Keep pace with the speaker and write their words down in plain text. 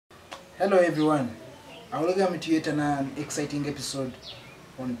Hello everyone, I welcome you to yet another exciting episode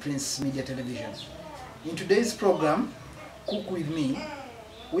on Prince Media Television. In today's program, Cook With Me,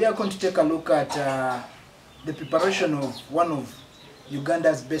 we are going to take a look at the preparation of one of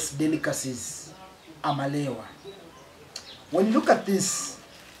Uganda's best delicacies, Malewa. When you look at this,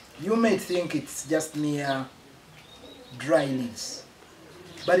 you may think it's just mere dry leaves.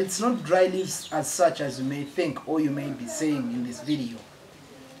 But it's not dry leaves as such as you may think or you may be saying in this video.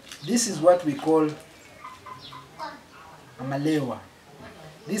 This is what we call a Malewa.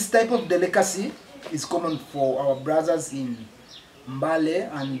 This type of delicacy is common for our brothers in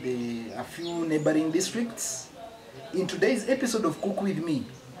Mbale and a few neighboring districts. In today's episode of Cook With Me,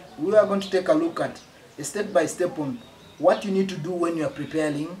 we are going to take a look at a step-by-step on what you need to do when you are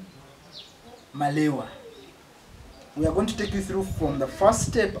preparing Malewa. We are going to take you through from the first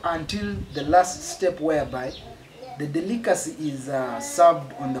step until the last step whereby the delicacy is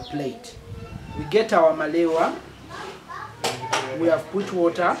served on the plate. We get our Malewa, we have put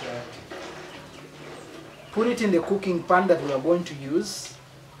water, put it in the cooking pan that we are going to use.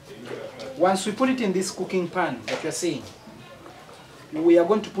 Once we put it in this cooking pan that you are seeing, we are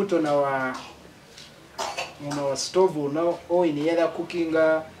going to put on our stove or in the other cooking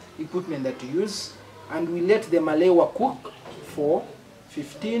equipment that you use, and we let the Malewa cook for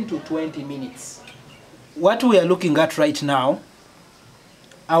 15 to 20 minutes. What we are looking at right now,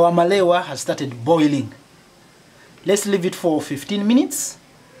 our Malewa has started boiling. Let's leave it for 15 minutes,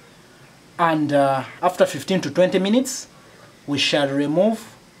 and after 15 to 20 minutes, we shall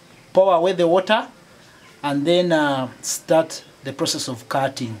remove, pour away the water, and then start the process of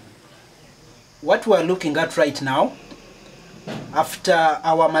cutting. What we are looking at right now, after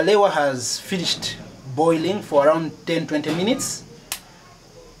our Malewa has finished boiling for around 10-20 minutes,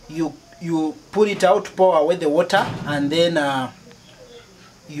 you put it out, pour away the water, and then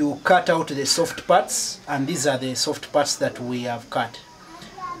you cut out the soft parts, and these are the soft parts that we have cut.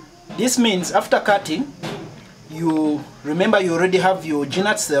 This means after cutting, you remember you already have your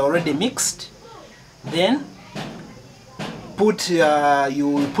nuts, they're already mixed. Then you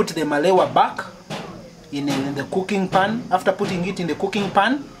put the Malewa back in the cooking pan. After putting it in the cooking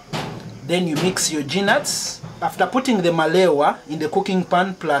pan, then you mix your nuts. After putting the Malewa in the cooking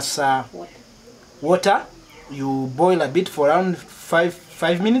pan plus water, you boil a bit for around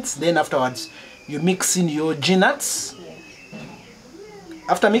 5 minutes. Then afterwards, you mix in your nuts.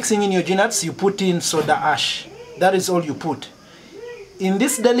 After mixing in your nuts, you put in soda ash. That is all you put. In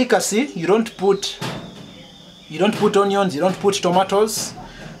this delicacy, you don't put onions, you don't put tomatoes,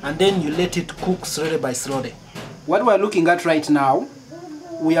 and then you let it cook slowly by slowly. What we are looking at right now,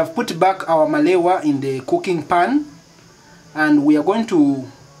 we have put back our Malewa in the cooking pan, and we are going to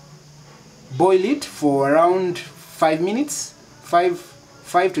boil it for around 5 minutes,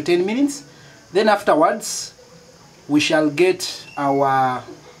 5 to 10 minutes. Then afterwards, we shall get our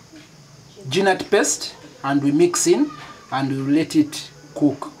nut paste and we mix in, and we will let it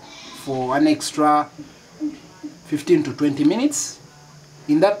cook for an extra 15 to 20 minutes.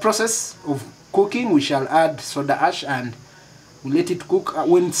 In that process of cooking, we shall add soda ash and we let it cook.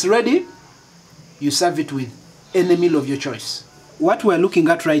 When it's ready, you serve it with any meal of your choice. What we're looking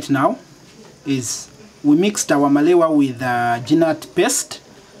at right now is we mixed our Malewa with nut paste,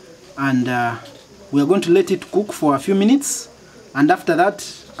 and we are going to let it cook for a few minutes, and after that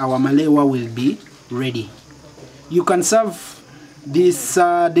our Malewa will be ready. You can serve this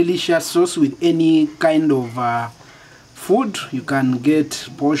delicious sauce with any kind of food. You can get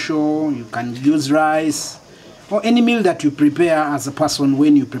posho, you can use rice, or any meal that you prepare as a person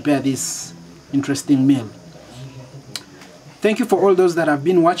when you prepare this interesting meal. Thank you for all those that have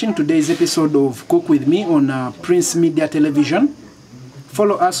been watching today's episode of Cook With Me on Prince Media Television.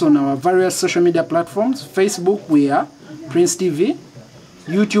 Follow us on our various social media platforms. Facebook, we are Prince TV.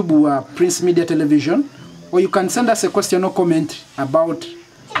 YouTube, we are Prince Media Television. Or you can send us a question or comment about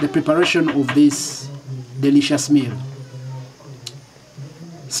the preparation of this delicious meal.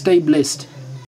 Stay blessed.